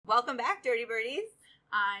Welcome back, Dirty Birdies.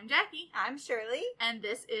 I'm Jackie. I'm Shirley. And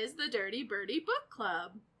this is the Dirty Birdie Book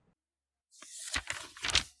Club.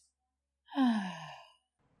 Welcome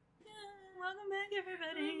back,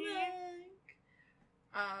 everybody.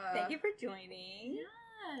 Thank you for joining.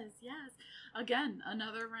 Yes. Again,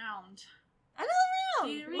 another round.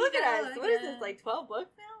 Here Look at us. What is this, like 12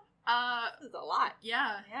 books now? This is a lot.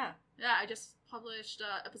 Yeah. Yeah. Yeah, I just published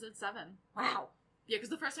episode 7. Wow. Yeah, because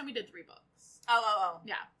the first time we did 3 books. Oh.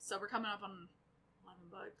 Yeah, so we're coming up on 11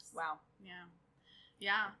 books. Wow.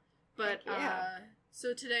 Yeah. But, yeah.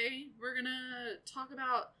 So today we're gonna talk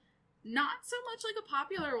about not so much like a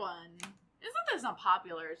popular one. It's not that it's not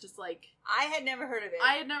popular, it's just like... I had never heard of it.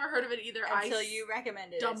 I had never heard of it either. Until you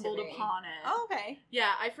recommended it to me. Stumbled upon it. Oh, okay.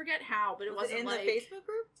 Yeah, I forget how, but it wasn't in like... the Facebook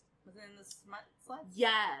group? Was it in the Smut Sluts?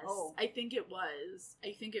 Yes. Oh. I think it was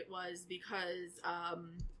because,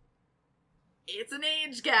 it's an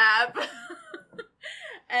age gap.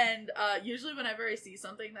 And, usually whenever I see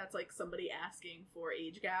something that's, like, somebody asking for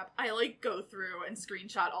age gap, I, like, go through and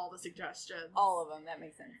screenshot all the suggestions. All of them, that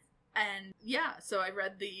makes sense. And, yeah, so I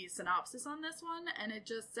read the synopsis on this one, and it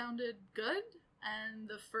just sounded good. And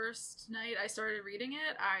the first night I started reading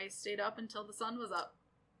it, I stayed up until the sun was up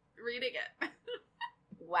reading it.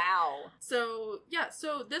 Wow. So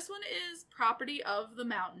this one is Property of the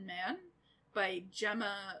Mountain Man by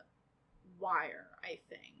Gemma Weir, I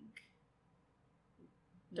think.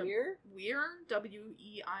 Weir? Weir?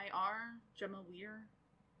 W-E-I-R. Gemma Weir.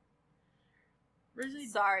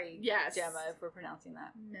 Sorry, yes. Gemma, if we're pronouncing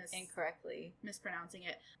that incorrectly. Mispronouncing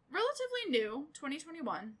it. Relatively new,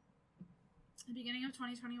 2021. The beginning of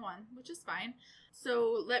 2021, which is fine.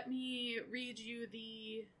 So let me read you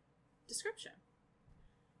the description.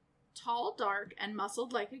 Tall, dark, and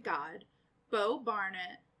muscled like a god, Beau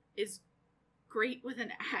Barnett is great with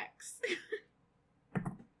an axe.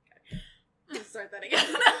 Let's start that again.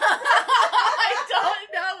 I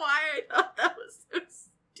don't know why I thought that was so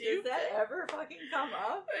stupid. Does that ever fucking come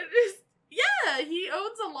up? Yeah, he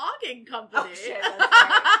owns a logging company. Oh shit, that's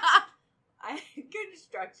right. I had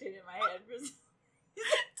construction in my head for some...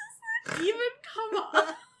 Does that even come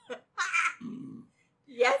up?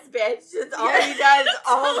 Yes, bitch. That's all he does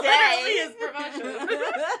all day. Literally his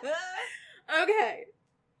profession. Okay,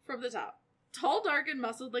 from the top. Tall, dark, and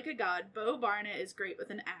muscled like a god, Beau Barnett is great with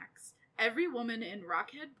an axe. Every woman in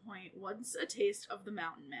Rockhead Point wants a taste of the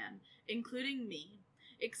Mountain Man, including me.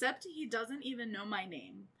 Except he doesn't even know my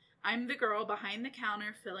name. I'm the girl behind the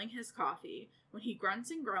counter filling his coffee, when he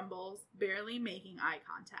grunts and grumbles, barely making eye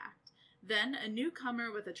contact. Then, a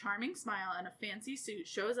newcomer with a charming smile and a fancy suit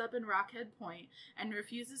shows up in Rockhead Point and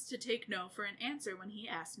refuses to take no for an answer when he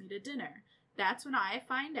asks me to dinner. That's when I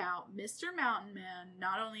find out Mr. Mountain Man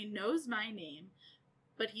not only knows my name,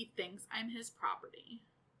 but he thinks I'm his property.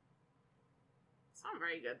 It's not a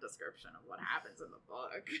very good description of what happens in the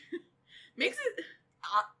book. Makes it...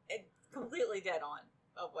 It's completely dead on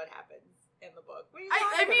of what happens in the book. What are you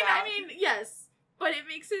I mean, yes, but it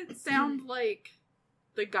makes it sound like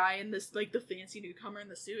the guy in this, like, the fancy newcomer in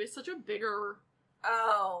the suit is such a bigger...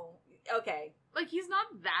 Oh, okay. Like, he's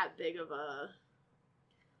not that big of a...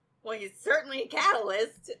 Well, he's certainly a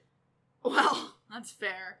catalyst. Well, that's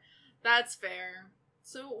fair. That's fair.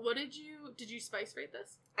 So, what did you spice rate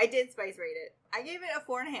this? I did spice rate it. I gave it a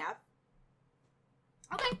 4.5.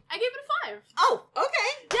 Okay, I gave it a 5. Oh,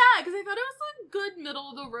 okay. Yeah, because I thought it was a good middle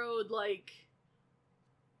of the road, like...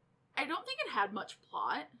 I don't think it had much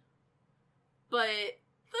plot, but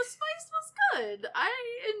the spice was good. I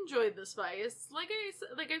enjoyed the spice. Like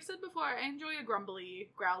I've said before, I enjoy a grumbly,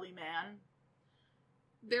 growly man.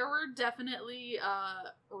 There were definitely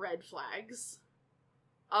red flags.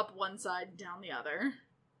 Up one side, down the other.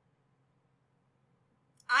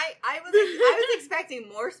 I was expecting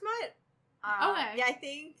more smut. Okay. Yeah,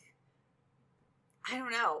 I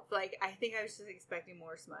don't know. Like, I think I was just expecting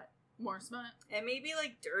more smut. More smut? And maybe,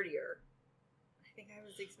 like, dirtier. I think I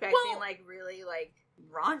was expecting, like, really, like,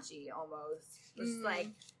 raunchy almost. Just, like,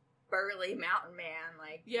 burly mountain man,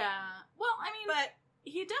 like... Yeah. Well, I mean... But...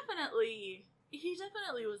 He definitely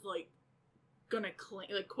was, like, gonna claim,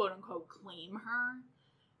 like, quote-unquote, claim her.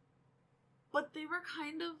 But they were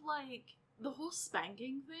kind of, like... The whole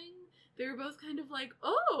spanking thing, they were both kind of like,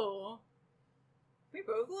 oh... We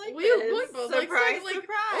both like we this. Both surprise, like,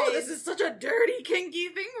 surprise. Oh, this is such a dirty, kinky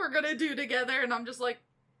thing we're gonna do together. And I'm just like,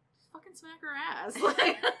 fucking smack her ass.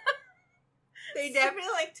 Like, they definitely,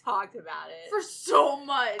 like, talked about it. For so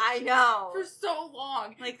much. I know. For so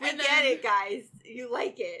long. Like, we get it, guys. You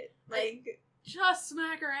like it. Like, just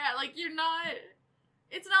smack her ass. Like, you're not...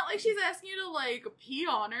 It's not like she's asking you to, like, pee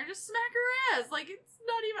on her. Just smack her ass. Like, it's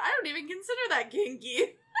not even... I don't even consider that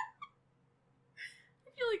kinky.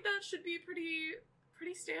 feel like that should be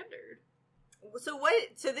pretty standard. So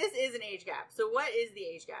this is an age gap. So what is the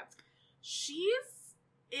age gap? She's,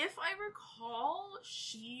 if I recall,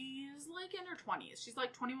 she's like in her 20s. She's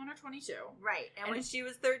like 21 or 22. Right. And when she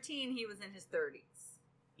was 13, he was in his 30s.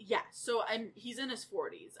 Yeah, so he's in his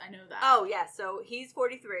 40s. I know that. Oh, yeah. So he's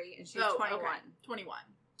 43 and she's 21. Okay. 21.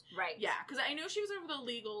 Right. Yeah, because I know she was over the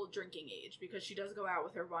legal drinking age because she does go out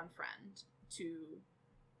with her one friend to,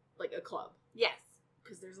 like, a club. Yes.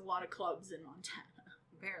 Because there's a lot of clubs in Montana.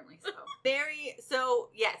 Apparently so.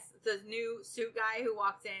 Yes, the new suit guy who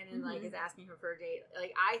walks in and, like, is asking her for a date.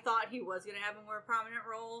 Like, I thought he was going to have a more prominent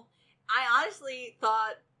role. I honestly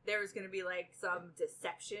thought there was going to be, like, some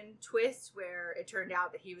deception twist where it turned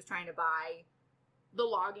out that he was trying to buy the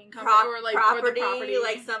logging company or, like, property, or the property.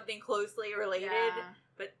 Like, something closely related. Yeah.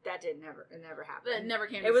 But that it never happened. That never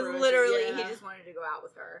came to fruition. It was literally, he just wanted to go out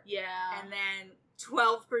with her. Yeah. And then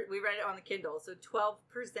we read it on the Kindle, so 12%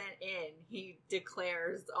 in, he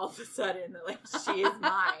declares all of a sudden that, like, she is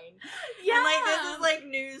mine. Yeah. And, like, this is, like,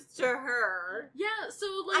 news to her. Yeah, so,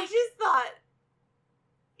 like... I just thought,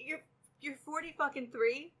 you're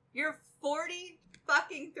 40-fucking-3? You're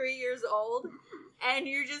 40-fucking-3 years old, and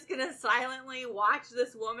you're just gonna silently watch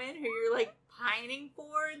this woman who you're, like, pining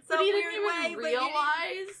for in some weird way. But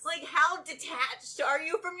realize, like, how detached are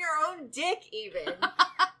you from your own dick, even?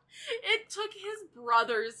 It took his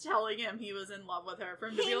brothers telling him he was in love with her for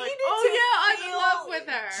him to be like, I'm in love with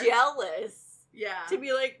her. Jealous. Yeah. To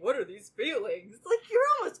be like, what are these feelings? Like, you're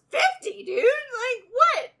almost 50, dude. Like,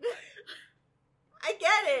 what? I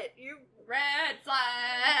get it. You red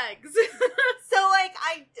flags.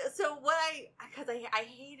 because I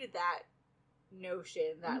hated that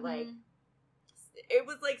notion that, like, it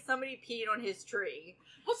was like somebody peed on his tree.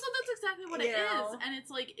 Well, so that's exactly what it is. And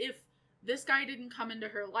it's like, if this guy didn't come into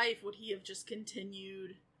her life, would he have just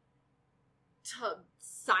continued to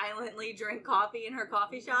silently drink coffee in her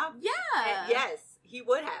coffee shop? Yeah. And yes, he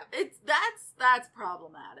would have. That's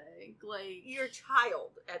problematic. Like, you're a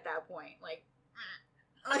child at that point. Like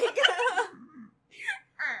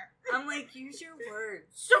I'm like, use your words.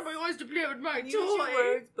 Somebody wants to play with my toy. Use your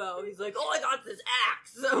words, Bo. He's like, I got this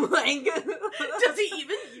axe. I'm like, does he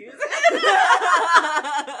even use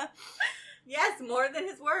it? Yes, more than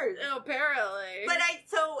his words. Oh, apparently. But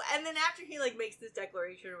and then after he, like, makes this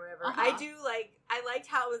declaration or whatever, I liked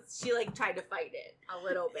how she, like, tried to fight it a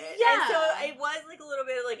little bit. Yeah. And so it was, like, a little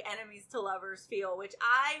bit of, like, enemies to lovers feel, which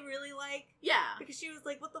I really like. Yeah. Because she was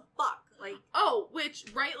like, what the fuck? Like. Oh, which,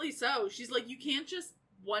 rightly so. She's like, you can't just,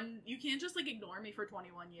 like, ignore me for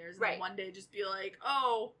 21 years and then one day just be like,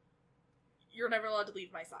 oh, you're never allowed to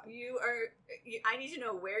leave my side. I need to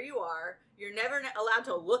know where you are. You're never allowed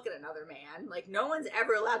to look at another man. Like, no one's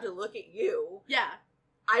ever allowed to look at you. Yeah.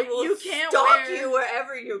 I will stalk you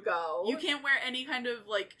wherever you go. You can't wear any kind of,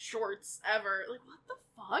 like, shorts ever. Like, what the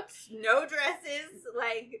fuck? No dresses.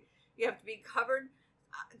 Like, you have to be covered.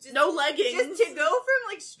 No leggings. Just to go from,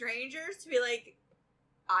 like, strangers to be like,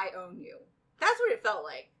 I own you. That's what it felt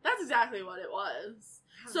like. That's exactly what it was.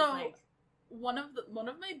 So, like, one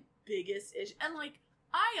of my biggest issue, and, like,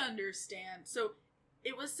 I understand. So,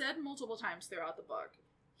 it was said multiple times throughout the book.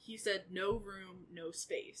 He said, no room, no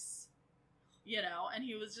space. You know? And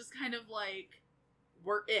he was just kind of like,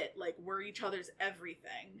 we're it. Like, we're each other's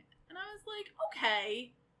everything. And I was like,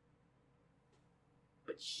 okay.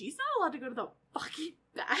 But she's not allowed to go to the fucking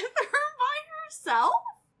bathroom by herself?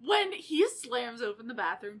 When he slams open the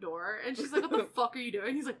bathroom door, and she's like, what the fuck are you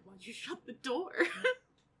doing? He's like, why'd you shut the door?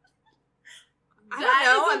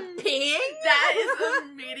 I'm peeing? That is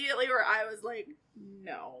immediately where I was like,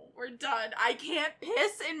 no, we're done. I can't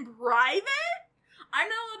piss in private? I'm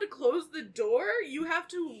not allowed to close the door? You have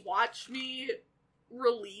to watch me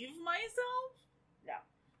relieve myself?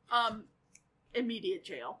 No. Immediate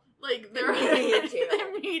jail. Like, immediate jail.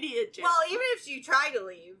 Immediate jail. Well, even if she tried to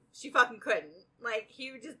leave, she fucking couldn't. Like,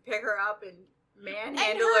 he would just pick her up and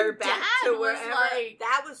manhandle her back to wherever. Like,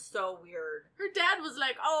 that was so weird. Her dad was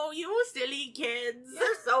like, oh, you silly kids.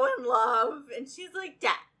 You're so in love. And she's like,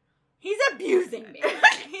 Dad, he's abusing me.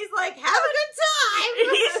 He's like, have a good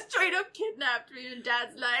time. He straight up kidnapped me, and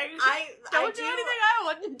Dad's like, don't do anything I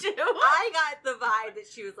wouldn't do. I got the vibe that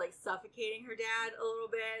she was, like, suffocating her dad a little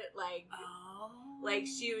bit. Like, like,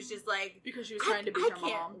 she was just like, because she was trying to be her mom. I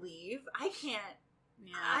can't leave. I can't.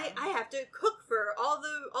 Yeah. I have to cook for all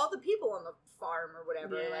the people on the farm or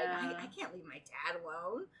whatever. Yeah. Like, I can't leave my dad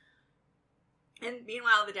alone. And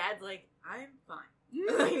meanwhile, the dad's like, I'm fine.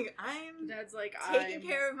 Like, I'm Dad's like, taking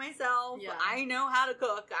care of myself. Yeah. I know how to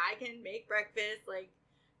cook. I can make breakfast. Like,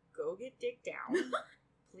 go get dick down.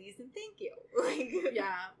 Please and thank you. Like,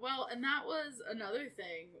 yeah. Well, and that was another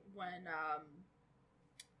thing when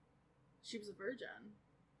she was a virgin.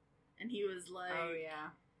 And he was like... Oh, yeah.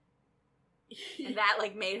 And that,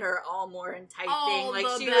 like, made her all more enticing. All like,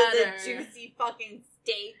 the she better. was a juicy fucking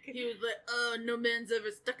steak. He was like, oh, no man's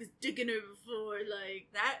ever stuck his dick in her before. Like,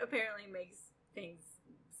 that apparently makes things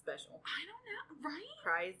special. I don't know, right?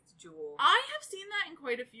 Prized jewel. I have seen that in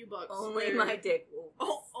quite a few books. Only my dick will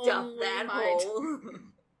stuff that hole.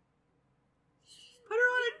 Put her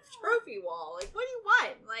on a trophy wall. Like, what do you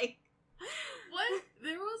want? Like... What?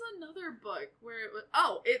 There was another book where it was...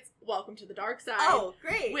 Oh, it's Welcome to the Dark Side. Oh,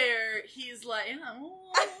 great. Where he's like...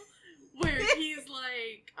 where he's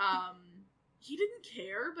like... He didn't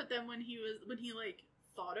care, but then when he like,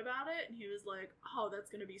 thought about it, and he was like, oh,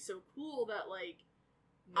 that's gonna be so cool that, like,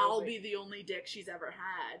 I'll be the only dick she's ever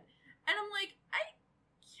had. And I'm like, I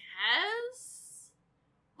guess?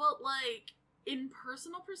 But, like, in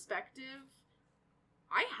personal perspective...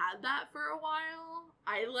 I had that for a while.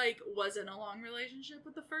 I, like, was in a long relationship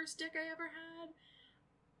with the first dick I ever had.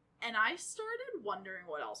 And I started wondering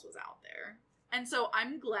what else was out there. And so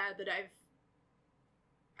I'm glad that I've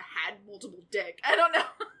had multiple dick. I don't know.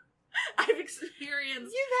 I've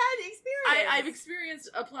experienced... You've had experience. I've experienced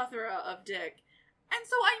a plethora of dick. And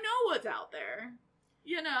so I know what's out there.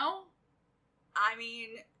 You know? I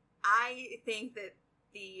mean, I think that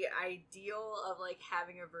the ideal of, like,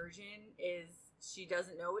 having a virgin is... She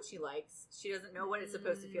doesn't know what she likes. She doesn't know what it's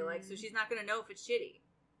supposed to feel like, so she's not going to know if it's shitty.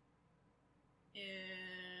 Ew.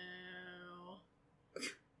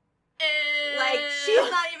 Like, she's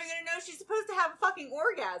not even going to know she's supposed to have a fucking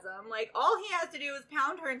orgasm. Like, all he has to do is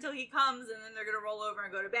pound her until he comes, and then they're going to roll over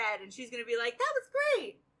and go to bed, and she's going to be like, that was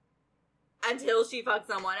great. Until she fucks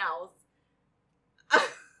someone else.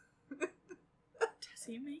 Does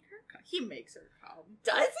he make her come? He makes her come.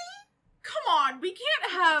 Does he? Come on, we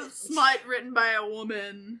can't have smut written by a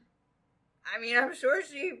woman. I mean, I'm sure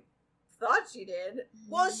she thought she did.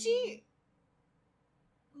 Well, she...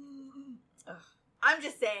 Ugh. I'm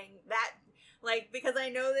just saying that, like, because I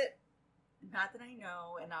know that, not that I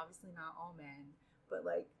know, and obviously not all men, but,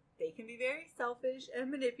 like, they can be very selfish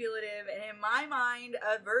and manipulative, and in my mind,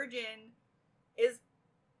 a virgin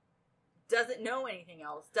doesn't know anything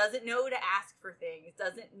else, doesn't know to ask for things,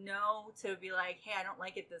 doesn't know to be like, hey, I don't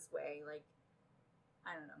like it this way. Like,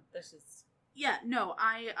 I don't know. That's just... Yeah, no,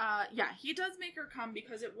 he does make her come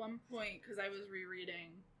because at one point, because I was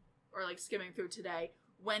rereading, or like skimming through today,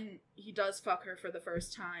 when he does fuck her for the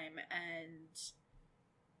first time, and,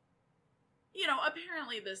 you know,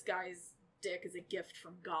 apparently this guy's dick is a gift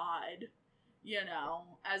from God, you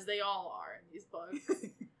know, as they all are in these books.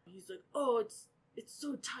 He's like, oh, it's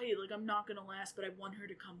so tight, like, I'm not gonna last, but I want her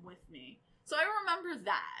to come with me. So I remember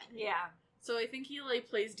that. Yeah. So I think he, like,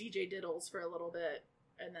 plays DJ Diddles for a little bit,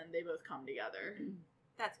 and then they both come together.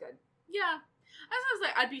 That's good. Yeah. As I was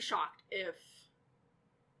like, I'd be shocked if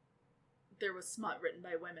there was smut written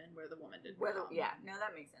by women where the woman didn't come. Yeah, no,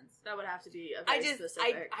 that makes sense. That would have to be a very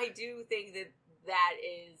specific. I do think that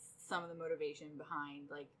is some of the motivation behind,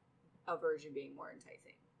 like, a virgin being more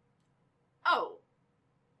enticing. Oh.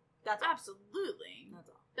 That's all. Absolutely. That's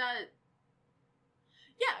all.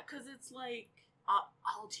 Yeah, because it's like,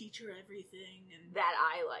 I'll teach her everything. And that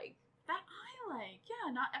I like.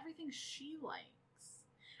 Yeah, not everything she likes.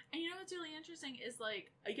 And you know what's really interesting is,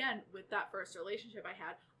 like, again, with that first relationship I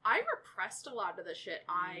had, I repressed a lot of the shit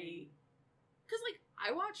because, like,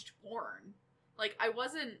 I watched porn. Like, I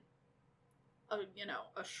wasn't, a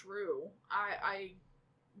shrew. I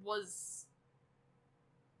was...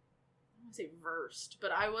 I don't want to say versed,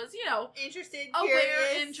 but I was, interested,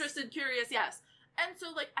 curious, yes. And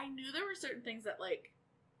so, like, I knew there were certain things that, like,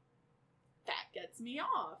 that gets me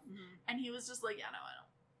off. Mm-hmm. And he was just like, yeah, no,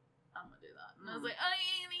 I'm gonna do that. And I was like, oh,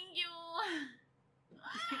 thank you.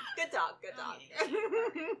 Good talk.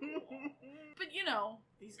 But,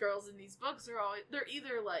 these girls in these books they're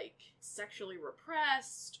either, like, sexually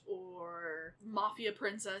repressed or mafia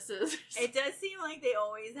princesses. It does seem like they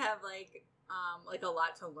always have, like a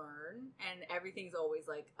lot to learn, and everything's always,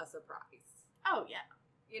 like, a surprise. Oh, yeah.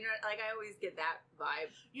 Like, I always get that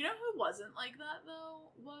vibe. You know who wasn't like that,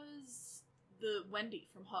 though? Was the Wendy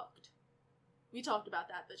from Hooked. We talked about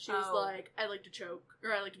that she was like, I like to choke,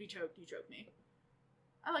 or I like to be choked, you choke me.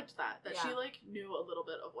 I liked that she, like, knew a little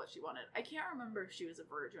bit of what she wanted. I can't remember if she was a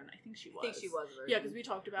virgin. I think she was. I think she was a virgin. Yeah, because we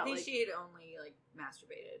talked about, I think she had only, like,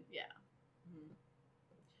 masturbated. Yeah. Mm-hmm.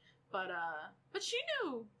 But she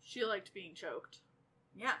knew she liked being choked.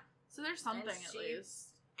 Yeah. So there's something at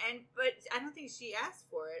least. But I don't think she asked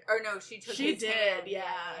for it. Or no, she took his hand. She did,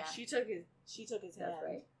 yeah. She took his hand. That's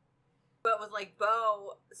right. But with, like,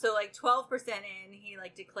 Beau, so, like, 12% in, he,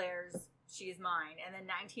 like, declares she is mine. And then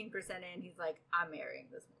 19% in, he's like, I'm marrying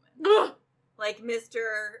this woman. Like,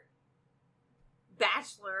 Mr.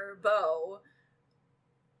 bachelor beau.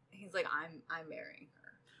 He's like, I'm marrying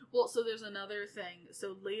her. Well, so there's another thing.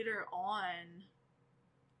 So later on,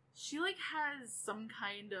 she, like, has some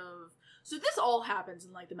kind of... So this all happens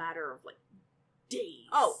in, like, the matter of, like, days.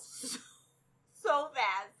 Oh, so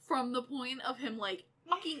fast. From the point of him, like,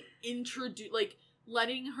 fucking like,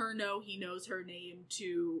 letting her know he knows her name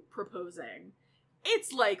to proposing.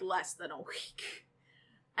 It's, like, less than a week.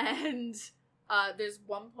 And there's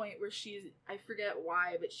one point where she's... I forget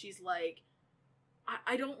why, but she's like,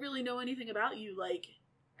 I don't really know anything about you. Like,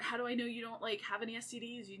 how do I know you don't, like, have any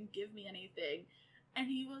STDs? You didn't give me anything. And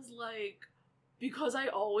he was like, because I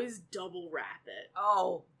always double wrap it.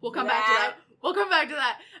 Oh. We'll come back to that. We'll come back to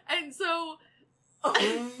that. And so...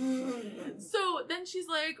 so then she's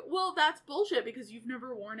like, well, that's bullshit because you've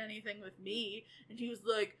never worn anything with me. And he was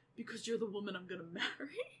like, because you're the woman I'm gonna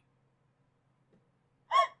marry.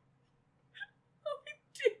 Oh,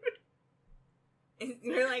 dude.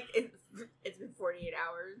 You're like, it's been 48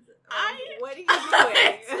 hours. What are you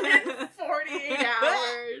It's doing? been 48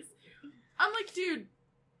 hours. I'm like, dude,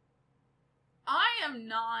 I am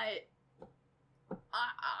not...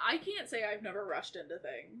 I can't say I've never rushed into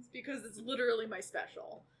things, because it's literally my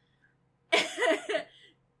special. But,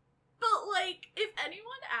 like, if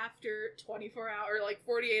anyone after 24 hours, or, like,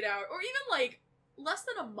 48 hours, or even, like, less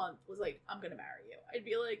than a month was like, I'm gonna marry you, I'd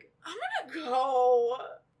be like, I'm gonna go.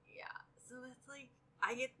 Yeah, so that's like,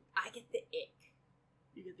 I get the ick.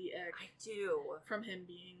 You get the ick. I do. From him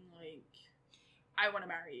being like, I want to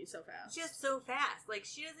marry you so fast. Just so fast. Like,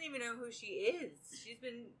 she doesn't even know who she is. She's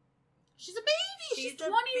a baby. She's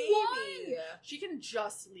 21. Baby. She can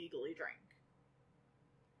just legally drink.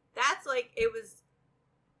 That's like, it was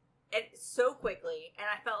so quickly, and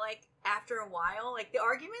I felt like after a while, like, the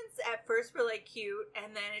arguments at first were like cute,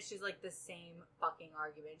 and then it's just like the same fucking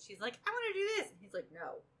argument. She's like, I want to do this, and he's like,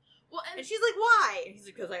 no. Well, and she's like, why? And he's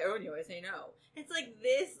like, because I own you. I say no. It's like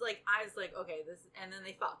this, like, I was like, okay, this, and then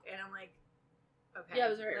they fuck, and I'm like, okay. Yeah,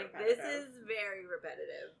 it was very like, repetitive. this is very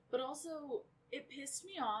repetitive. But also, it pissed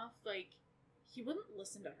me off, like, he wouldn't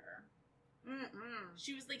listen to her. Mm-mm.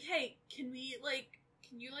 She was like, hey, can you, like,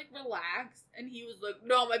 relax? And he was like,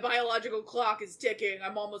 no, my biological clock is ticking.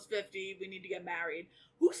 I'm almost 50. We need to get married.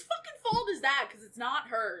 Whose fucking fault is that? Because it's not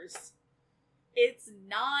hers. It's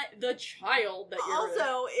not the child that you're...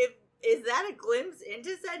 Also, is that a glimpse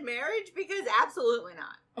into said marriage? Because absolutely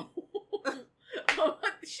not.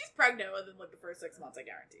 She's pregnant within, like, the first 6 months, I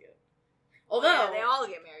guarantee it. Although... yeah, they all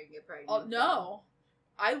get married and get pregnant. Oh, no.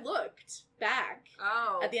 I looked back.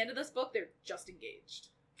 Oh. At the end of this book, they're just engaged.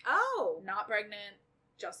 Oh. Not pregnant,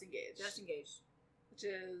 just engaged. Just engaged. Which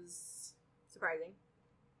is... surprising.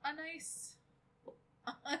 A nice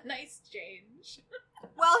change.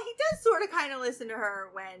 Well, he does sort of kind of listen to her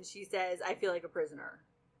when she says, I feel like a prisoner.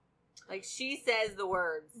 Like, she says the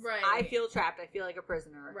words. Right. I feel trapped. I feel like a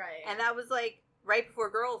prisoner. Right. And that was, like, right before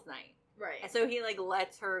girls' night. Right. And so he, like,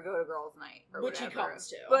 lets her go to girls' night. Or which whatever. he comes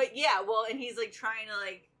to. But, yeah, well, and he's, like, trying to,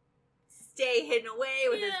 like, stay hidden away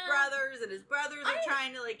with his Yeah. brothers. And his brothers are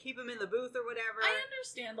trying to, like, keep him in the booth or whatever. I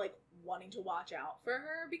understand, like, wanting to watch out for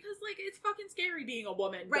her. Because, like, it's fucking scary being a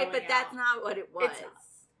woman. Right, but that's not what it was.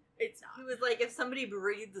 It's not. He was like, if somebody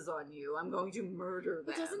breathes on you, I'm going to murder them.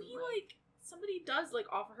 But doesn't he, like, somebody does, like,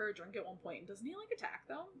 offer her a drink at one point, and doesn't he, like, attack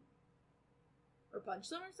them? Or punch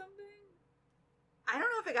them or something? I don't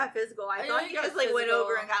know if it got physical. I know thought it he got just, like, went physical.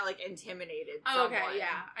 over and got, like, intimidated Oh, someone. okay,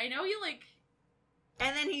 yeah. I know he, like...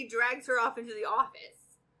 And then he drags her off into the office,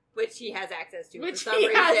 which he has access to Which for some he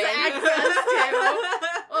reason. has access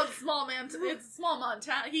to. Well, it's a small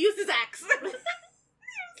Montana. He used his axe. He was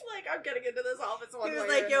like, I'm getting into this office one way. He was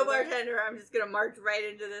like, yo, bartender, I'm just gonna march right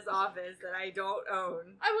into this office that I don't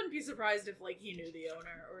own. I wouldn't be surprised if, like, he knew the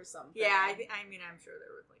owner or something. Yeah, I mean, I'm sure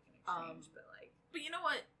there was, like, an exchange, but, like... But you know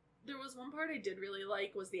what? There was one part I did really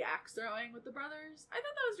like, was the axe throwing with the brothers. I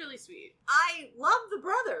thought that was really sweet. I love the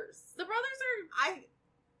brothers. The brothers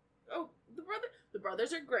are... the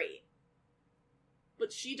brothers are great.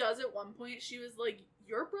 But she does at one point, she was like,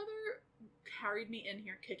 your brother carried me in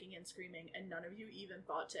here kicking and screaming, and none of you even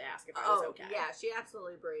thought to ask if I was okay. Yeah, she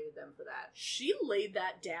absolutely berated them for that. She laid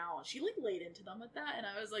that down. She, like, laid into them with that, and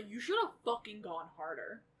I was like, you should have fucking gone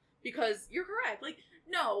harder. Because you're correct. Like,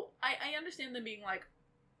 no, I understand them being like,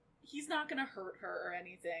 he's not gonna hurt her or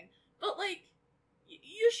anything. But, like,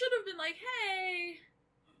 you should have been like, hey,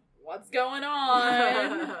 what's going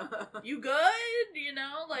on? You good? You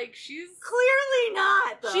know, like, she's... Clearly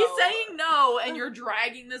not, though. She's saying no, and you're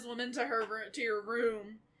dragging this woman to your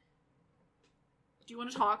room. Do you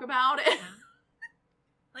want to talk about it?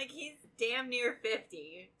 Like, he's damn near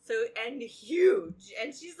 50, and huge,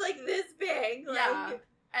 and she's, like, this big. Like... Yeah,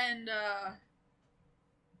 and,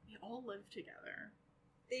 all live together.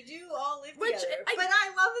 They do all live Which, together. But I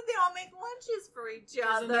love that they all make lunches for each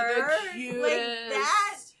other.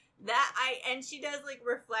 And she does, like,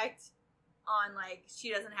 reflect on, like, she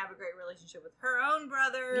doesn't have a great relationship with her own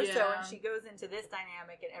brother. Yeah. So when she goes into this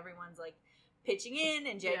dynamic and everyone's, like, pitching in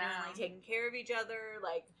and genuinely taking care of each other,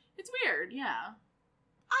 like... It's weird, yeah.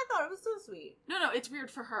 I thought it was so sweet. No, it's weird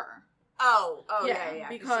for her. Oh, yeah.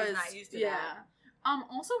 Because she's not used to that.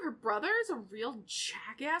 Also, her brother is a real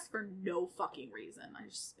jackass for no fucking reason. I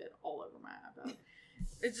just spit all over my iPad.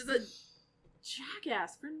 It's just a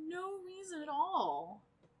jackass for no reason at all.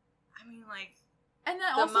 I mean, like, and then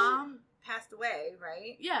the also, mom passed away,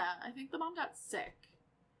 right? Yeah, I think the mom got sick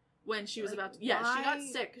when she was about to... Yeah, she got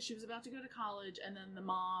sick because she was about to go to college, and then the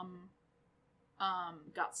mom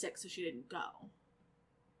got sick, so she didn't go.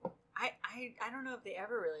 I don't know if they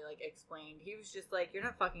ever really, like, explained. He was just like, you're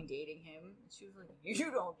not fucking dating him. She was like,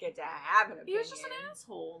 you don't get to have an opinion. He was just an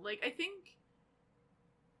asshole. Like, I think...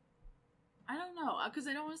 I don't know, because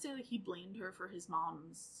I don't want to say, like, he blamed her for his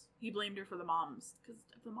mom's... He blamed her for the mom's... Because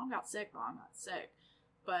if the mom got sick, the mom got sick.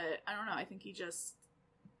 But, I don't know, I think he just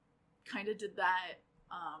kind of did that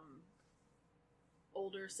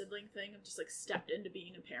older sibling thing of just, like, stepped into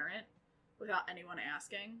being a parent without anyone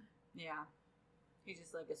asking. Yeah. He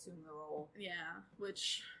just, like, assumed the role. Yeah,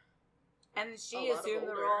 which... And she assumed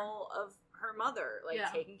the role of her mother,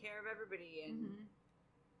 like, taking care of everybody, and... Mm-hmm.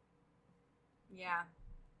 Yeah.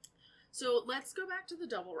 So, let's go back to the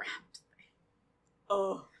double wrapped thing.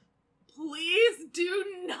 Oh. Please do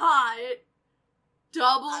not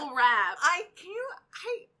double wrap. I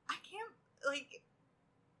can't, like...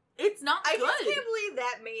 It's not good. I just can't believe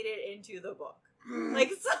that made it into the book.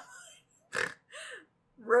 Like, someone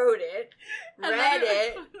wrote it, read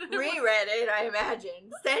it, reread it, I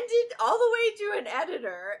imagine, sent it all the way to an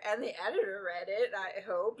editor, and the editor read it, I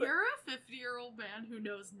hope. You're a 50-year-old man who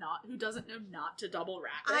doesn't know not to double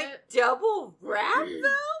wrap it. I double wrap them?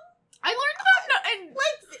 I learned that in...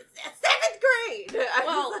 Like, 7th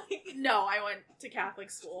grade! No, I went to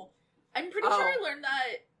Catholic school. I'm pretty sure I learned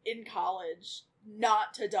that in college,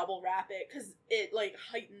 not to double wrap it, because it, like,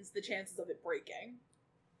 heightens the chances of it breaking.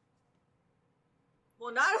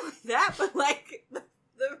 Well, not only that, but, like, the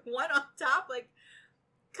one on top, like,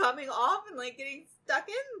 coming off and, like, getting stuck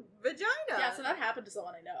in vagina. Yeah, so that happened to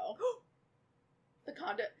someone I know. The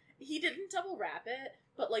condom... He didn't double wrap it,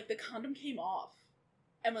 but, like, the condom came off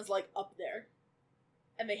and was, like, up there.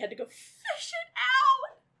 And they had to go fish it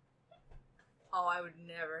out! Oh, I would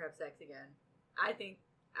never have sex again. I think...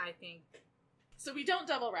 So we don't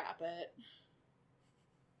double wrap it.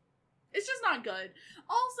 It's just not good.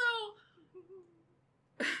 Also...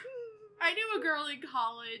 I knew a girl in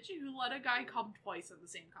college who let a guy come twice in the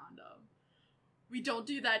same condom. We don't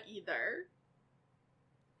do that either.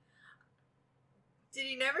 Did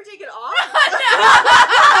he never take it off?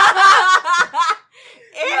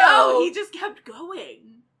 Ew. No, he just kept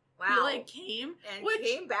going. Wow. He, like, came. And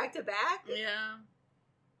came back to back? Yeah.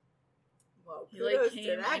 Well, he, like, came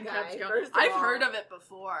to that guy. I've heard of it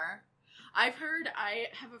before. I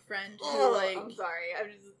have a friend who, like... I'm sorry,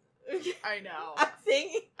 I'm just... I know. I'm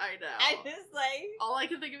thinking... I know. I just, like... All I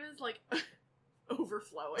can think of is, like,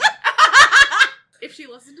 overflowing. If she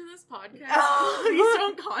listened to this podcast, please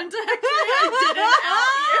don't contact me. I didn't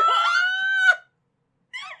out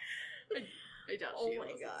you. I doubt she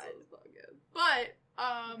listens to this podcast.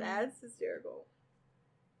 But, that's hysterical.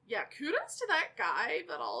 Yeah, kudos to that guy,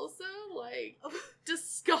 but also, like,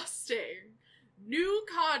 disgusting. New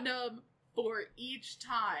condom for each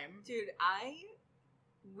time. Dude,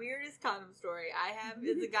 weirdest condom story I have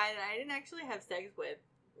is a guy that I didn't actually have sex with.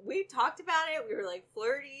 We talked about it, we were, like,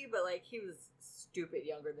 flirty, but, like, he was stupid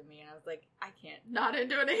younger than me, and I was like, I can't. Not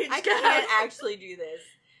into an age I gap. can't actually do this.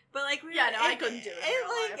 But, like, I couldn't do it in real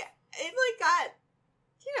life. It got,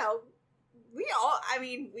 you know,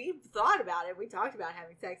 we thought about it, we talked about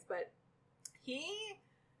having sex, but he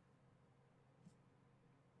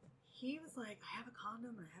was like, I have a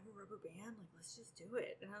condom and I have a rubber band, like, let's just do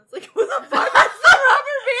it. And I was like, what the fuck is the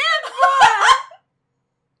rubber band for?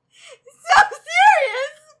 So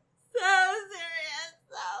serious. And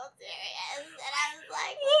I was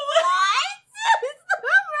like, what is the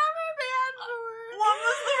rubber band for? What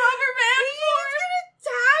was the rubber band for? He was gonna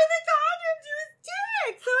tie the condom to his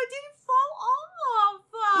dick so it didn't fall off.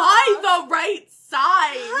 Buy the right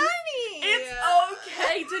size. Honey. It's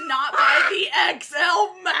okay to not buy the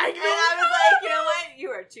XL Magnum. And I was like, you know what? You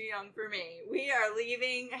are too young for me. We are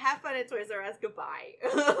leaving. Have fun at Toys R Us. Goodbye.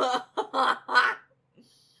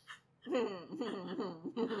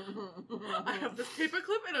 I have this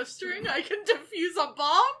paperclip and a string. I can defuse a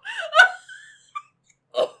bomb.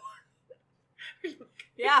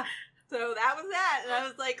 Yeah. So that was that. And I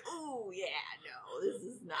was like, ooh, yeah, no, this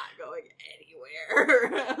is not going anywhere.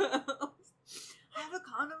 I have a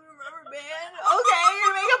condom and a rubber band. Okay,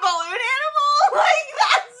 you make a balloon animal? Like,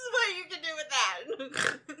 that's what you can do with that.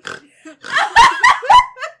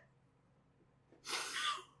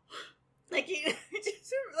 Like,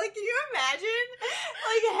 can you imagine,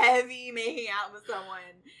 like, heavy making out with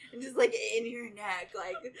someone and just, like, in your neck,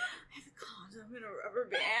 like, I have a condom and a rubber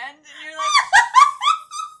band, and you're like,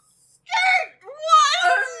 skirt,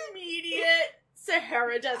 what? Immediate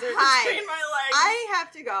Sahara Desert Hi. between my legs. I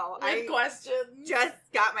have to go. With questions.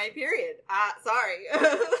 Just got my period. Sorry.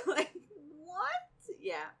 Like, what?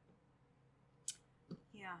 Yeah.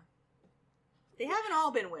 Yeah. They haven't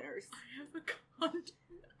all been winners. I have a condom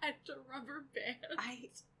and a rubber band.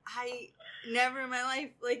 I never in my life,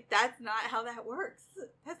 like, that's not how that works.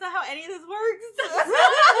 That's not how any of this works.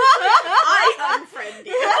 I unfriend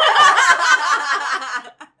you.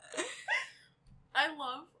 I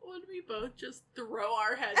love when we both just throw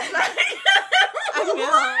our heads back. I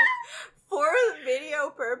know. For video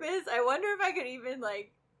purpose, I wonder if I could even,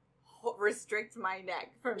 like, restrict my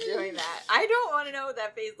neck from doing that. I don't want to know what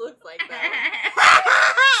that face looks like, though.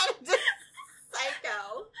 Just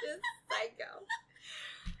psycho. Just psycho.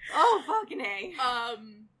 Oh, fucking A.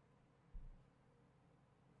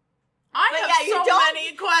 I But have yeah, so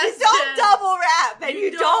many questions. You don't double wrap, and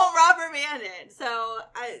you don't rubber band it. So,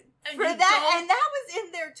 and that was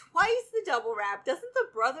in there twice, the double wrap. Doesn't the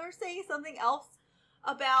brother say something else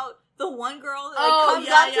about the one girl that comes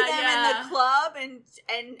up to them in the club,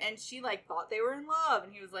 and she, like, thought they were in love,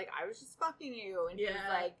 and he was like, I was just fucking you, and he was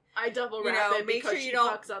like, I double wrap it because she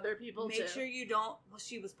fucks other people too. Make sure you don't. Well,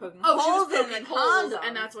 she was poking holes holes in the holes, condom,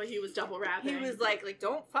 and that's why he was double wrapping. He was like,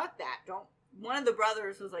 don't fuck that. Don't. One of the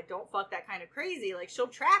brothers was like, don't fuck that kind of crazy. Like, she'll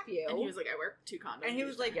trap you. And he was like, I wear 2 condoms. And he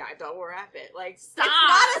was like, yeah, I double wrap it. Like, stop.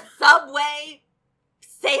 It's not a Subway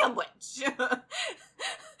sandwich.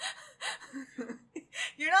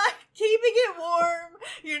 You're not keeping it warm.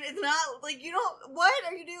 It's not, like, you don't, what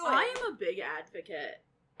are you doing? I am a big advocate.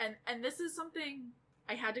 And this is something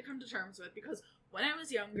I had to come to terms with, because when I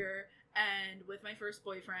was younger and with my first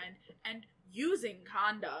boyfriend and using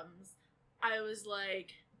condoms, I was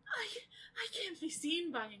like, I can't be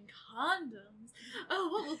seen buying condoms. Oh,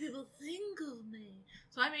 what will people think of me?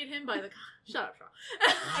 So I made him buy the Shut up, Shaw.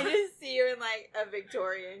 I just see you in, like, a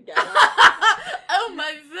Victorian getup. Oh,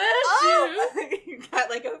 my virtue! Oh, you got,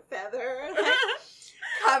 like, a feather, like,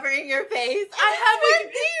 covering your face. I have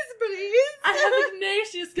these, please. I have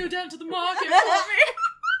Ignatius go down to the market for me.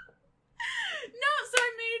 No, so I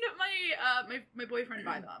made my boyfriend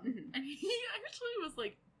buy them, and he actually was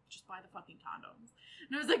like, just buy the fucking condoms.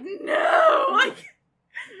 And I was like, no! Like,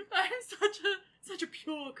 I'm such a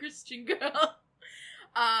pure Christian girl.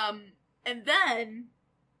 And then,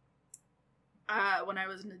 when I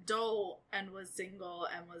was an adult and was single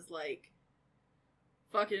and was like,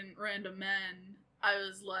 fucking random men, I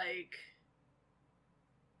was like,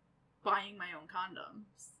 buying my own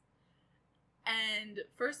condoms. And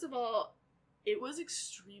first of all, it was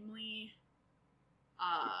extremely,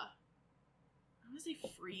 I want to say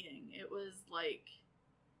freeing. It was like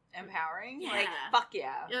empowering. Yeah. Like, fuck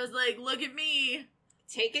yeah. It was like, look at me,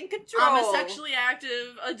 taking control. I'm a sexually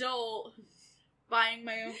active adult buying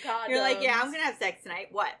my own condoms. You're like, yeah, I'm gonna have sex tonight.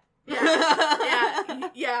 What?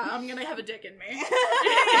 Yeah, I'm gonna have a dick in me.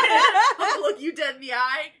 I'm gonna look you dead in the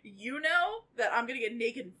eye. You know that I'm gonna get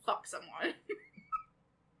naked and fuck someone.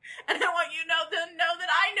 And I want you to know that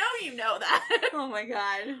I know you know that. Oh my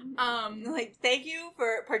god. Like, thank you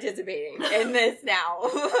for participating in this now.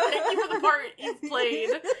 Thank you for the part you've played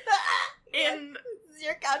in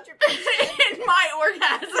your contribution in my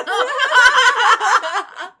orgasm.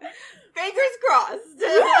 Fingers crossed.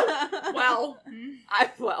 Well,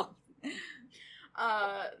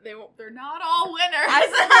 they're not all winners.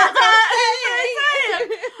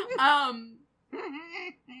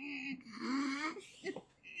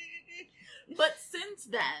 But since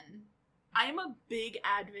then, I'm a big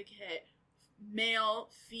advocate, male,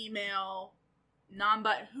 female,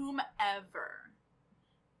 non-bi, whomever,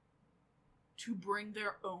 to bring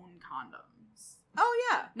their own condoms. Oh,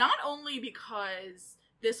 yeah. Not only because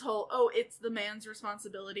this whole, it's the man's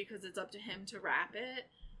responsibility because it's up to him to wrap it.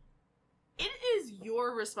 It is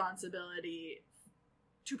your responsibility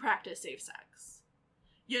to practice safe sex.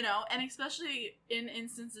 You know, and especially in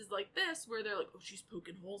instances like this where they're like, oh, she's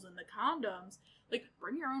poking holes in the condoms. Like,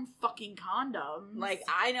 bring your own fucking condoms. Like,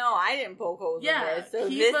 I know I didn't poke holes in this, so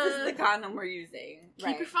this is the condom we're using.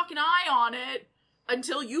 Keep your fucking eye on it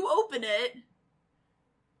until you open it.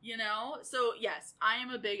 You know? So, yes, I am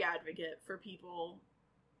a big advocate for people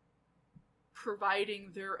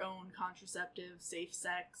providing their own contraceptive, safe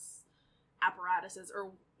sex apparatuses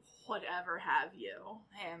or whatever have you.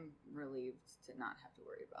 I am relieved to not have to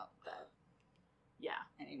worry about that. Yeah.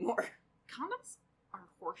 Anymore. Condoms are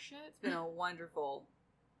horseshit. It's been a wonderful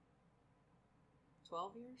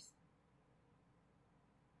 12 years?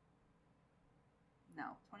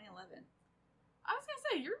 No, 2011. I was gonna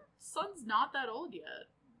say, your son's not that old yet.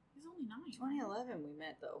 He's only 9. 2011 we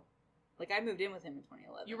met, though. Like, I moved in with him in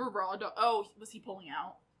 2011. You were raw dog. Oh, was he pulling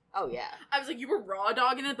out? Oh, yeah. I was like, you were raw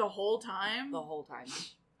dogging it the whole time? The whole time.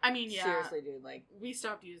 I mean, yeah. Seriously, dude, like... We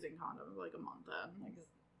stopped using condoms, like, a month in. Like,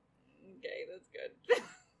 okay, that's good.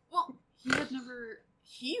 Well, he had never...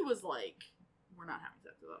 He was like, we're not having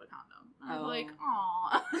sex without a condom. I was like,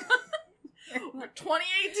 aw.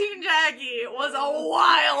 2018 Jackie was a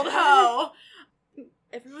wild hoe.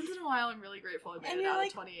 Every once in a while, I'm really grateful I made it out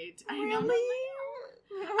of 2018. Really?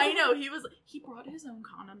 I know. He brought his own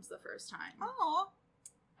condoms the first time. Aw.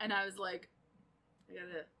 And I was like, I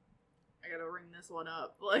gotta ring this one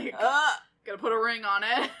up. Like, gotta put a ring on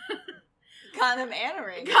it. Condom and a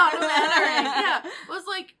ring. Condom and a ring. Yeah. It was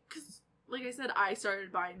like, because, like I said, I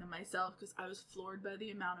started buying them myself because I was floored by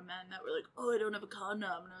the amount of men that were like, oh, I don't have a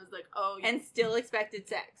condom. And I was like, oh. And still expected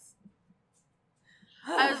sex.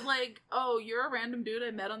 I was like, oh, you're a random dude I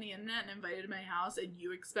met on the internet and invited to my house, and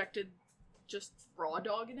you expected just raw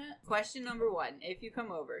dog in it? Question number 1. If you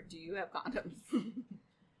come over, do you have condoms?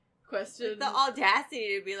 Question. The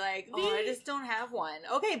audacity to be like, oh, I just don't have one.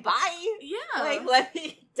 Okay, bye. Yeah. Like, let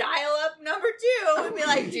me dial up number 2 and be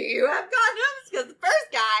like, do you have condoms? Because the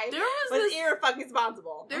first guy was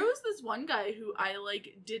irresponsible. There was this one guy who I,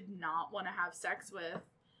 like, did not want to have sex with,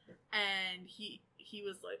 and he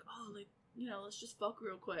was like, oh, like, you know, let's just fuck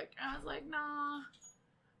real quick. And I was like, nah.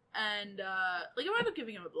 And, like, I wound up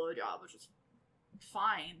giving him a blowjob, which was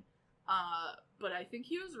fine. But I think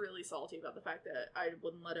he was really salty about the fact that I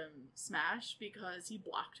wouldn't let him smash because he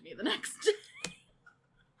blocked me the next day.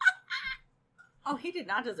 Oh, he did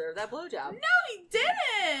not deserve that blowjob. No, he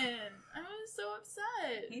didn't! I was so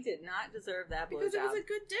upset. He did not deserve that blowjob. Because it was a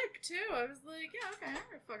good dick, too. I was like, yeah, okay, I'm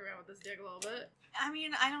gonna fuck around with this dick a little bit. I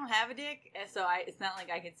mean, I don't have a dick, so it's not like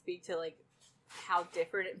I can speak to, like, how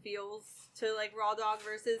different it feels to, like, raw dog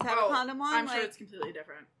versus have a condom on. I'm sure it's completely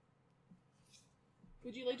different.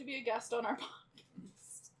 Would you like to be a guest on our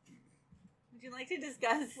podcast? Would you like to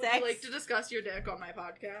discuss sex? Would you like to discuss your dick on my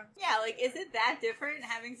podcast? Yeah, like, is it that different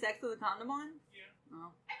having sex with a condom on? Yeah. Oh.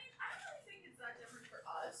 I mean, I don't really think it's that different for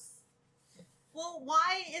us. Well,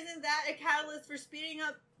 why isn't that a catalyst for speeding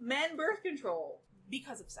up men birth control?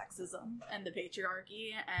 Because of sexism and the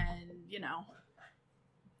patriarchy and, you know,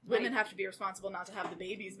 women have to be responsible not to have the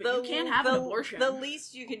babies, but you can't have an abortion. The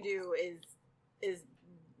least you can do is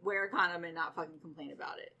wear a condom and not fucking complain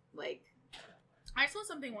about it. Like, I saw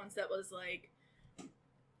something once that was like,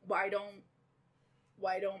 why don't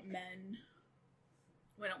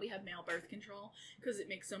we have male birth control? Because it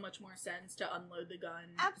makes so much more sense to unload the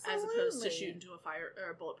gun as opposed to shoot into a fire or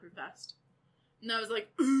a bulletproof vest. And I was like,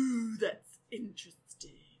 ooh, that's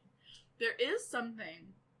interesting. There is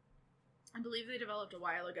something, I believe they developed a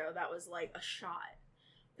while ago, that was like a shot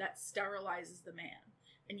that sterilizes the man,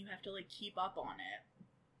 and you have to like keep up on it.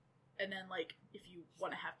 And then, like, if you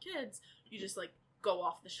want to have kids, you just, like, go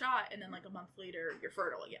off the shot, and then, like, a month later, you're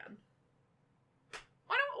fertile again.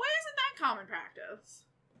 Why isn't that common practice?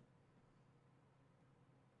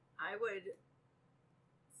 I would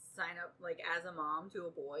sign up, like, as a mom to a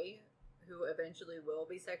boy who eventually will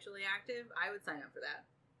be sexually active. I would sign up for that.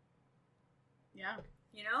 Yeah.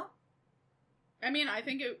 You know? I mean, I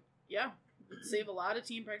think it would save a lot of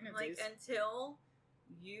teen pregnancies. Like, until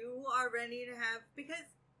you are ready to have, because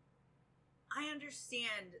I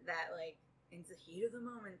understand that, like, it's a heat of the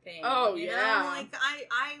moment thing. Oh, you yeah. know? Like,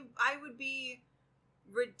 I would be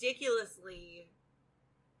ridiculously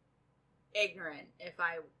ignorant if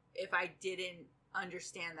I didn't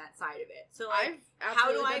understand that side of it. So, like,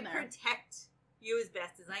 how do I protect you as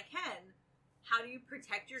best as I can? How do you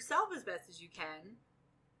protect yourself as best as you can?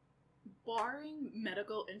 Barring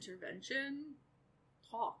medical intervention,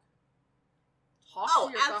 talk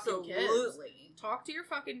to your fucking kids. Talk to your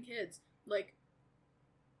fucking kids. Like,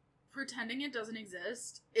 pretending it doesn't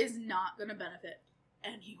exist is not going to benefit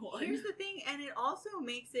anyone. Here's the thing, and it also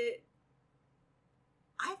makes it,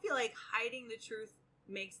 I feel like hiding the truth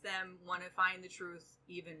makes them want to find the truth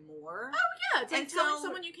even more. Oh, yeah. It's like telling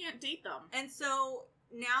someone you can't date them. And so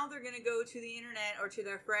now they're going to go to the internet or to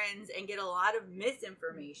their friends and get a lot of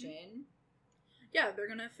misinformation. Yeah, they're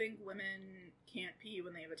going to think women can't pee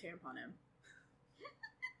when they have a tampon in.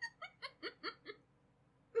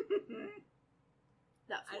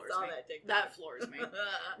 That floors I saw me. that TikTok. That floors me.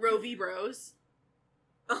 Roe v. Bros.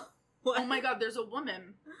 What? Oh my god, there's a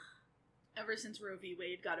woman. Ever since Roe v.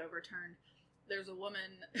 Wade got overturned, there's a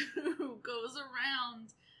woman who goes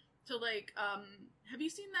around to, like, have you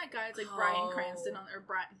seen that guy? It's like Bryan Cranston or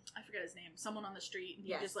Brian, I forget his name. Someone on the street. And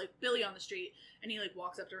he just, like, Billy on the street, and he, like,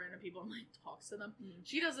 walks up to random people and, like, talks to them. Mm-hmm.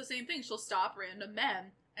 She does the same thing. She'll stop random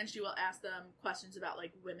men, and she will ask them questions about,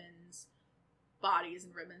 like, women's bodies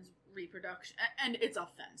and women's reproduction, and it's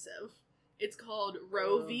offensive. It's called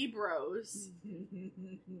Roe v. Bros,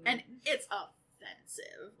 and it's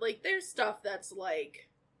offensive. Like, there's stuff that's like,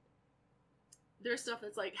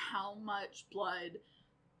 how much blood,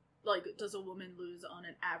 like, does a woman lose on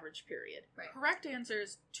an average period? Right. Correct answer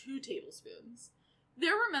is 2 tablespoons.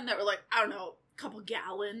 There were men that were like, I don't know, a couple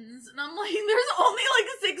gallons, and I'm like, there's only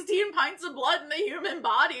like 16 pints of blood in the human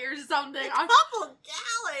body or something. A couple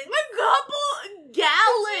gallons. A couple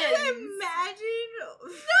gallons. Can you imagine?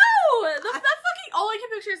 No, that fucking, all I can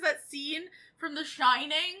picture is that scene from The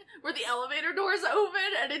Shining where the elevator doors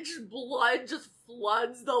open and blood just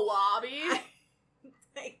floods the lobby.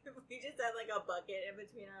 Like, we just had like a bucket in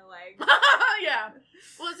between our legs. Yeah.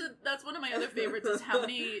 Well, that's one of my other favorites is how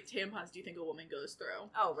many tampons do you think a woman goes through?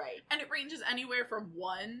 Oh, right. And it ranges anywhere from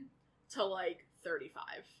 1 to like 35.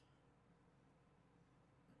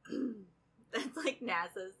 That's like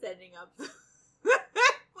NASA sending up when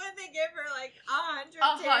they give her like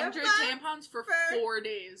 100 tampons for 4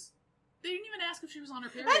 days. They didn't even ask if she was on her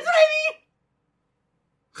period. That's what I mean!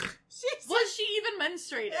 Was she even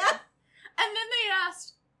menstruating? Yeah. And then they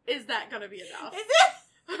asked, is that gonna be enough? Is it?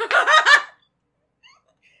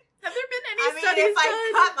 Have there been any studies if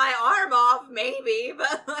I cut my arm off, maybe, but...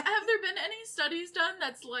 Have there been any studies done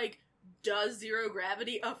that's like, does zero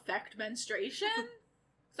gravity affect menstruation?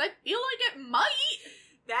 Because I feel like it might.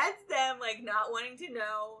 That's them, like, not wanting to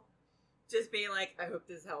know, just being like, I hope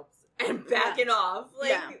this helps, and backing off.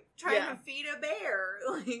 Like, trying to feed a bear.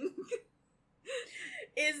 Like...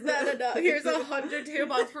 Is that enough? Here's 100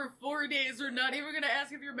 tampons for 4 days. We're not even going to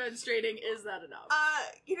ask if you're menstruating. Is that enough?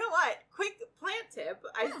 You know what? Quick plant tip.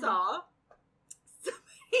 I saw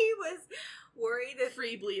somebody was worried that...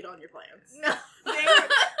 Free bleed on your plants. No.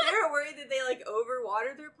 They were worried that they, like,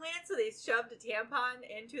 overwatered their plants, so they shoved a tampon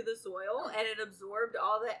into the soil, and it absorbed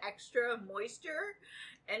all the extra moisture.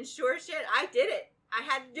 And sure shit, I did it. I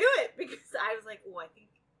had to do it, because I was like, oh, I think,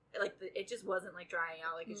 like, it just wasn't, like, drying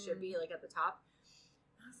out like it should be, like, at the top.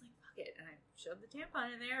 I was like, fuck it. And I shoved the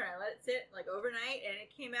tampon in there, and I let it sit, like, overnight, and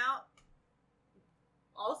it came out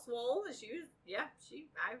all swole. And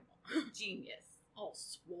I'm genius. All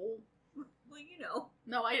swole? Well, you know.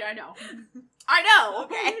 No, I know. I know!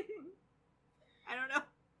 Okay. I don't know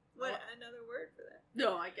what another word for that.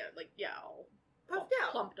 No, I get it. Like, yeah, all puffed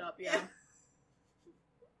out. Plumped up, yeah.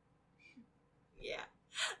 Yeah.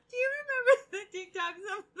 Do you remember the TikToks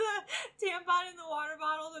of the tampon in the water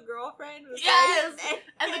bottle? The girlfriend was like,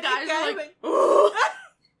 and the guys are like, oh.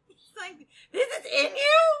 It's like, this is in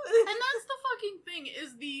you? And that's the fucking thing,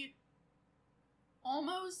 is the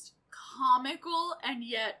almost comical and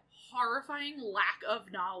yet horrifying lack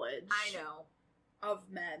of knowledge. I know. Of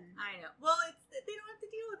men. I know. Well, they don't have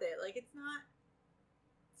to deal with it. Like, it's not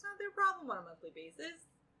their problem on a monthly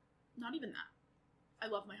basis. Not even that. I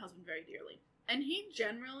love my husband very dearly. And he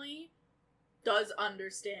generally does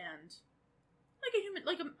understand, like a human,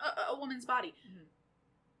 like a woman's body. Mm-hmm.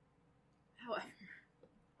 However,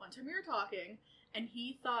 one time we were talking, and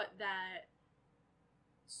he thought that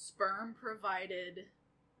sperm provided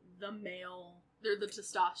the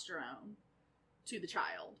testosterone to the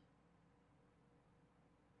child.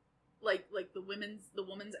 Like the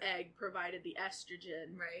woman's egg provided the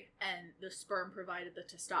estrogen, right? And the sperm provided the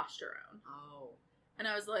testosterone. Oh. And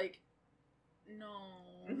I was like,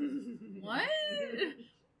 no. What?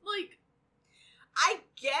 Like, I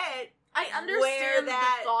understand the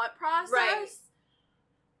thought process, right?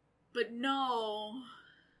 But no.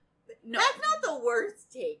 That's not the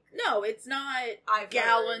worst take. No, it's not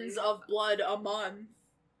gallons of blood a month.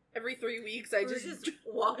 Every 3 weeks, I just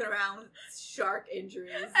walking around with shark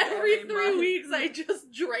injuries. Every 3 weeks, I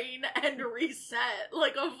just drain and reset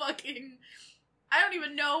like a fucking... I don't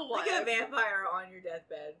even know what. Like a vampire on your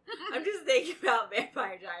deathbed. I'm just thinking about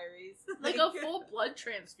Vampire Diaries. Like a full blood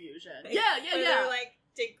transfusion. Yeah. They're like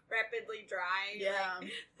decrepitly dry. Yeah.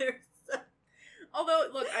 Like, although,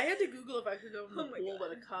 look, I had to Google if I could go in the pool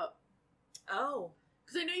with a cup. Oh.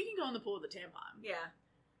 Because I know you can go in the pool with a tampon. Yeah.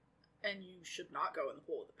 And you should not go in the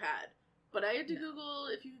pool with a pad. But I had to Google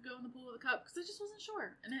if you could go in the pool with a cup, because I just wasn't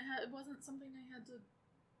sure. And it wasn't something I had to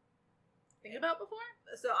think about before.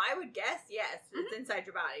 So I would guess, yes, it's inside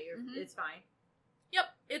your body. It's fine. Yep,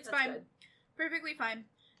 it's fine. Good. Perfectly fine.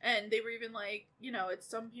 And they were even like, you know, it's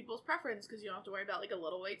some people's preference because you don't have to worry about, like, a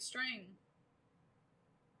little white string.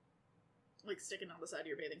 Like, sticking on the side of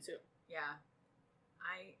your bathing suit. Yeah.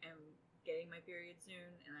 I am getting my period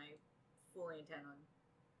soon, and I fully intend on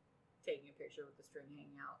taking a picture with the string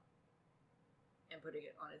hanging out and putting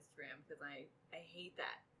it on Instagram, because I hate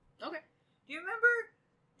that. Okay. Do you remember,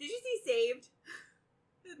 did you see Saved?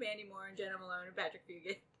 With Mandy Moore and Jenna Malone and Patrick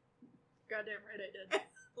Fugit. Goddamn right I did.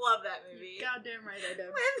 Love that movie. Goddamn right I did.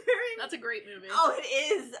 That's a great movie. Oh, it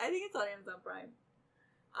is. I think it's on Amazon Prime.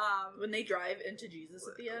 When they drive into Jesus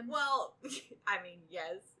at the end. Well, I mean,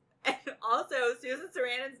 yes. And also, Susan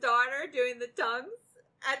Sarandon's daughter doing the tongues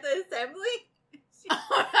at the assembly.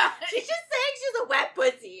 She's just saying she's a wet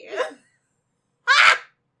pussy.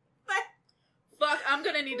 But fuck, I'm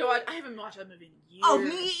gonna need to watch. I haven't watched that movie in years. Oh,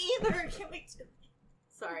 me either. Can't wait to.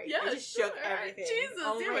 Sorry, yes, I just shook everything. Jesus,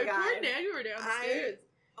 oh yeah, my god. Poor neighbor downstairs.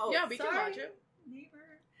 Yeah, we can watch it.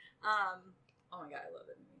 Neighbor. Oh my god, I love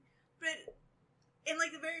that movie. But in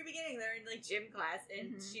like the very beginning, they're in like gym class,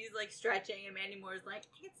 and she's like stretching, and Mandy Moore's like,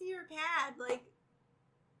 "I can see your pad." Like,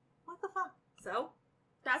 what the fuck? So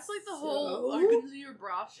that's like the whole "I can see your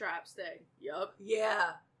bra straps" thing. Yup.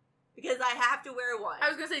 Yeah. Because I have to wear one. I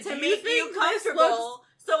was gonna say, to make you comfortable,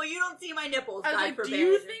 so you don't see my nipples. I was like, do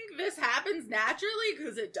you think this happens naturally?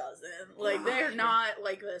 Because it doesn't. Like, they're not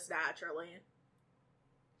like this naturally.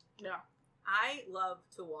 No. I love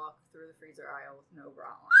to walk through the freezer aisle with no bra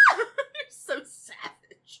on. You're so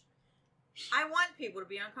savage. I want people to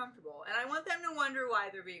be uncomfortable, and I want them to wonder why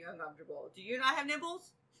they're being uncomfortable. Do you not have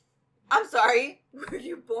nipples? I'm sorry. Were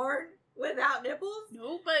you born without nipples?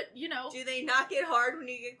 No, but, you know. Do they not get hard when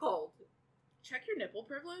you get cold? Check your nipple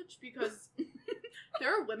privilege, because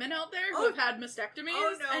there are women out there who have had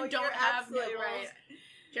mastectomies and don't have nipples. Right.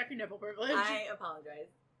 Check your nipple privilege. I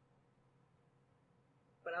apologize.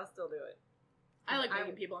 But I'll still do it. I like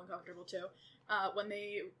making people uncomfortable, too. When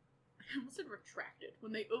they, I almost said retracted,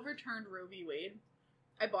 when they overturned Roe v. Wade,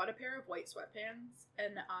 I bought a pair of white sweatpants,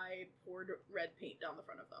 and I poured red paint down the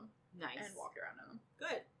front of them. Nice. And walked around in them.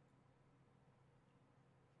 Good.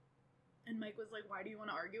 And Mike was like, why do you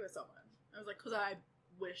want to argue with someone? I was like, because I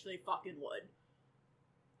wish they fucking would.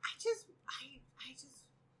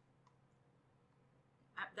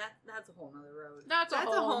 That's a whole nother road. That's a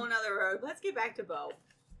whole nother road. Let's get back to Bo.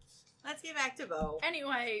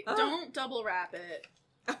 Anyway, don't double wrap it.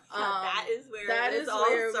 That is where this all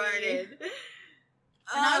started.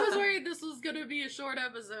 And I was worried this was going to be a short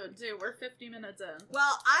episode, too. We're 50 minutes in.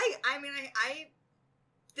 Well, I mean,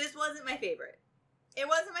 this wasn't my favorite. It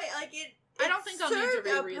wasn't my, like, it I don't think I'll need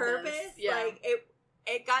to reread purpose. This. Yeah. Like,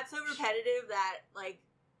 it got so repetitive that, like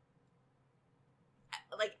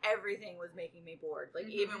everything was making me bored. Like,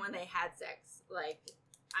 even when they had sex. Like,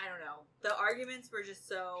 I don't know. The arguments were just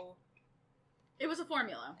so... It was a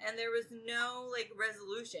formula. And there was no, like,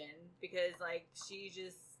 resolution because, like, she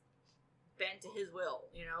just bent to his will,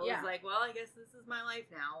 you know? It was like, well, I guess this is my life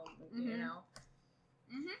now, you know?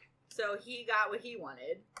 So he got what he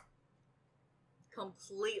wanted.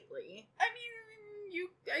 Completely. I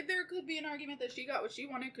mean, there could be an argument that she got what she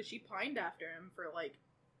wanted because she pined after him for, like,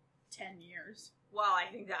 10 years. Well,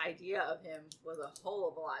 I think the idea of him was a whole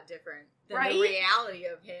of a lot different than the reality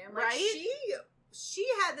of him. Like, she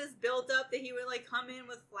had this built up that he would, like, come in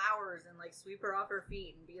with flowers and, like, sweep her off her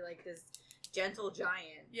feet and be, like, this gentle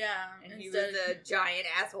giant. Yeah. And he was a giant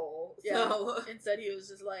asshole. Yeah. So. Instead, he was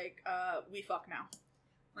just like, we fuck now.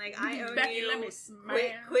 Like, I own Becky, you. let me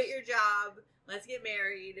quit your job. Let's get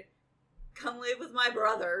married. Come live with my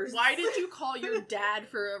brothers. Why did you call your dad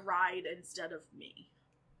for a ride instead of me?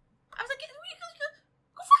 I was like,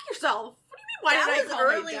 go fuck yourself. What do you mean, why did I call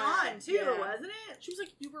my dad? That was early on, too, wasn't it? She was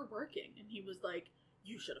like, you were working. And he was like,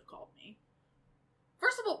 you should have called me.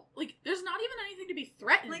 First of all, like, there's not even anything to be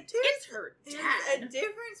threatened. Like, it's her dad. There's a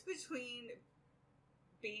difference between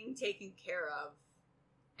being taken care of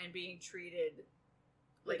and being treated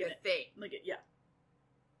like a thing. Like it, yeah.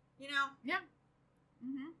 You know? Yeah.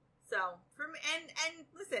 So, for me, and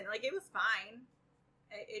listen, like, it was fine.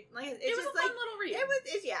 It was just a fun little read.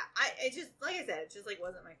 It just, like I said, it just, like,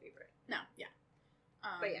 wasn't my favorite. No, yeah.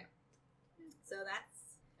 But yeah. So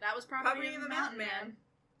that was Property of a Mountain Man.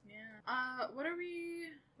 Yeah. What do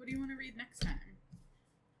you want to read next time?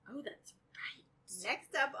 Oh, that's right.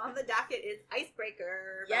 Next up on the docket is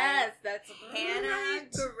Icebreaker. Yes, that's Hannah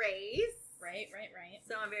Grace. Right.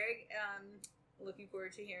 So I'm very looking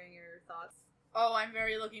forward to hearing your thoughts. Oh, I'm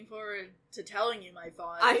very looking forward to telling you my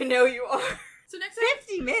thoughts. I know you are. So next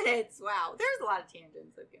 50 minutes. Wow. There's a lot of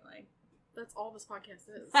tangents, I feel like. That's all this podcast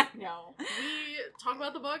is. I know. We talk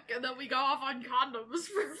about the book and then we go off on condoms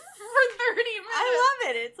for 30 minutes. I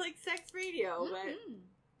love it. It's like sex radio, but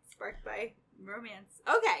sparked by romance.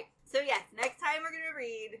 Okay, so yes, next time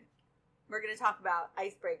we're going to talk about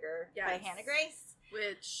Icebreaker by Hannah Grace.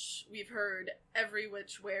 Which we've heard every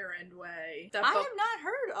which where and way. I have not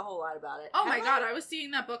heard a whole lot about it. Oh my god, I was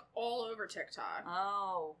seeing that book all over TikTok.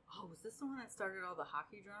 Oh, was this the one that started all the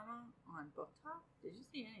hockey drama on Book Talk? Did you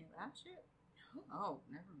see any of that shit? No. Oh,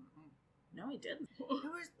 never mind. No, I didn't.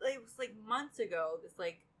 It was like months ago, this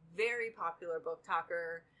like very popular book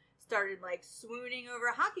talker started like swooning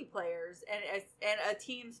over hockey players and a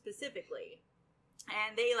team specifically.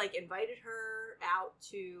 And they, like, invited her out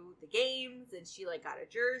to the games, and she, like, got a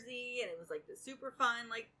jersey, and it was, like, the super fun,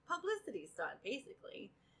 like, publicity stunt,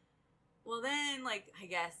 basically. Well, then, like, I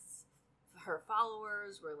guess her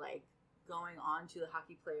followers were, like, going on to the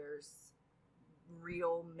hockey players'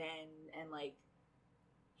 real men and, like,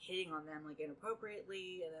 hitting on them, like,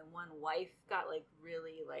 inappropriately. And then one wife got, like,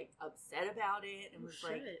 really, like, upset about it and was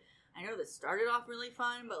like, I know this started off really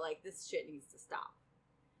fun, but, like, this shit needs to stop.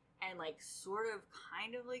 And, like, sort of,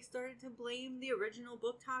 kind of, like, started to blame the original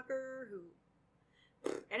book talker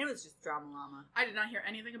and it was just Drama Llama. I did not hear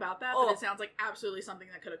anything about that, but it sounds like absolutely something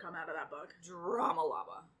that could have come out of that book. Drama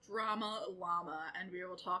Llama. Drama Llama, and we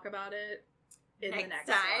will talk about it in the next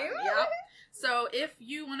time. One. Yep. So if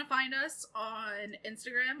you want to find us on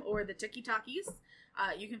Instagram or the TikTokies,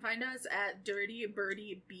 you can find us at Dirty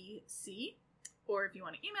Birdie BC, or if you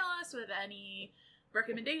want to email us with any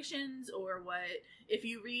recommendations or if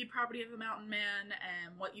you read Property of the Mountain Man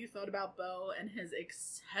and what you thought about Beau and his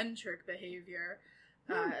eccentric behavior,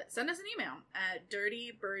 send us an email at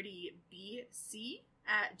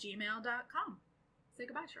dirtybirdybc@gmail.com. Say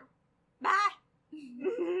goodbye, Cheryl. Bye.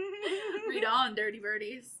 Read on, Dirty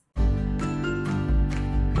Birdies.